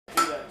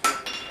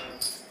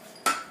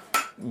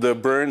The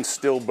burns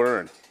still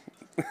burn.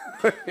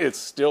 It's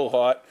still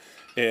hot,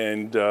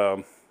 and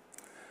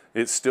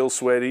it's still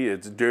sweaty,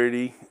 it's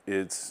dirty,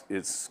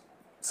 it's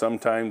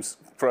sometimes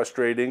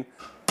frustrating.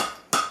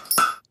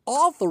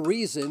 All the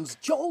reasons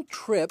Joel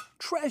Tripp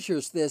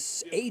treasures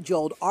this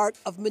age-old art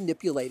of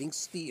manipulating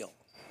steel.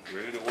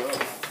 Ready to work.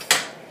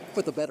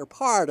 For the better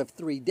part of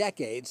 3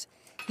 decades,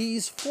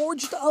 he's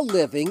forged a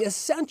living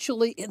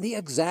essentially in the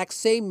exact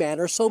same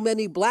manner so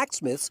many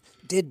blacksmiths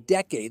did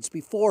decades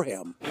before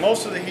him.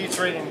 Most of the heat's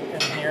right in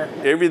here.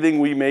 Everything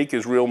we make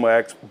is real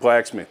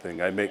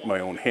blacksmithing. I make my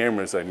own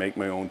hammers, I make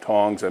my own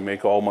tongs, I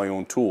make all my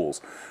own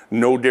tools.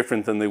 No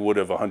different than they would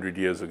have 100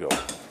 years ago.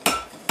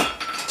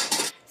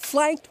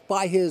 Flanked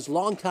by his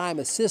longtime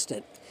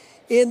assistant,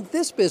 in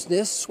this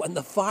business, when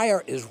the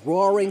fire is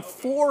roaring,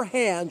 4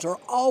 hands are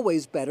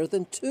always better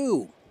than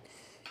 2.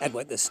 And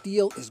when the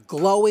steel is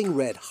glowing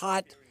red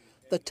hot,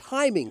 the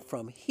timing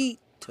from heat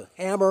to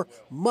hammer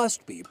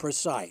must be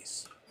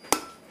precise.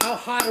 How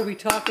hot are we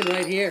talking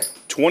right here?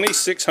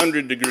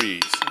 2,600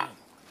 degrees.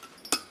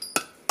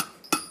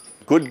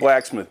 Good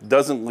blacksmith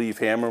doesn't leave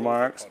hammer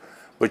marks,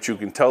 but you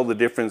can tell the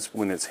difference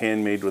when it's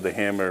handmade with a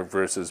hammer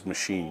versus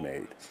machine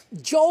made.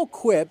 Joel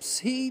quips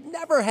he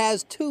never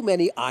has too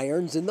many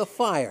irons in the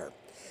fire,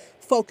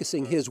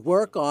 focusing his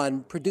work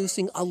on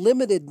producing a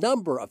limited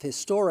number of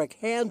historic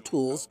hand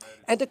tools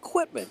and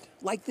equipment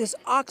like this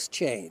ox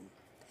chain.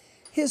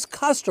 His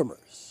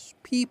customers,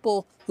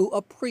 people who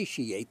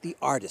appreciate the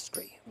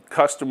artistry.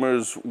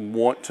 Customers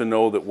want to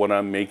know that what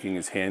I'm making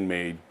is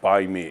handmade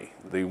by me.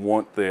 They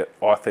want that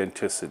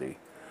authenticity,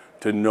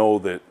 to know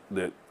that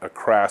a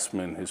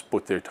craftsman has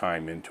put their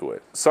time into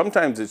it.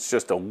 Sometimes it's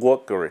just a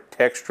look or a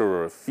texture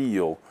or a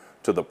feel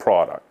to the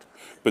product.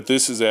 But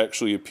this is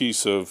actually a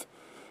piece of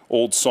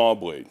old saw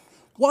blade.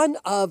 One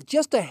of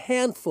just a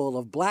handful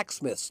of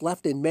blacksmiths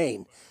left in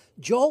Maine,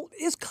 Joel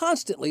is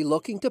constantly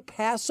looking to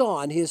pass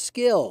on his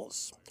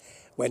skills.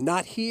 When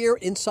not here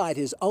inside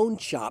his own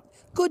shop,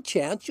 good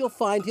chance you'll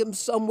find him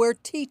somewhere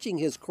teaching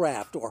his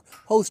craft or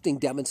hosting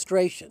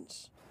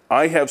demonstrations.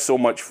 I have so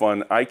much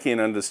fun, I can't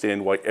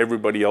understand why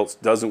everybody else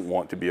doesn't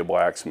want to be a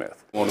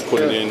blacksmith. I want to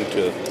put it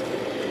into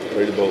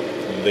right about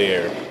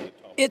there.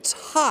 It's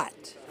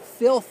hot,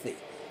 filthy,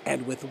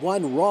 and with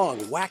one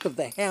wrong whack of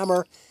the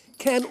hammer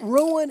can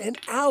ruin an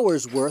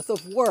hour's worth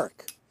of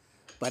work.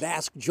 But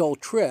ask Joel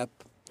Tripp,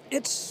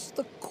 it's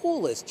the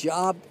coolest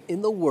job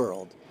in the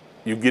world.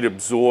 You get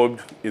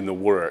absorbed in the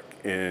work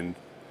and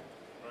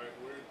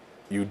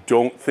you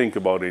don't think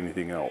about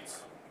anything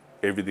else.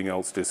 Everything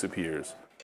else disappears.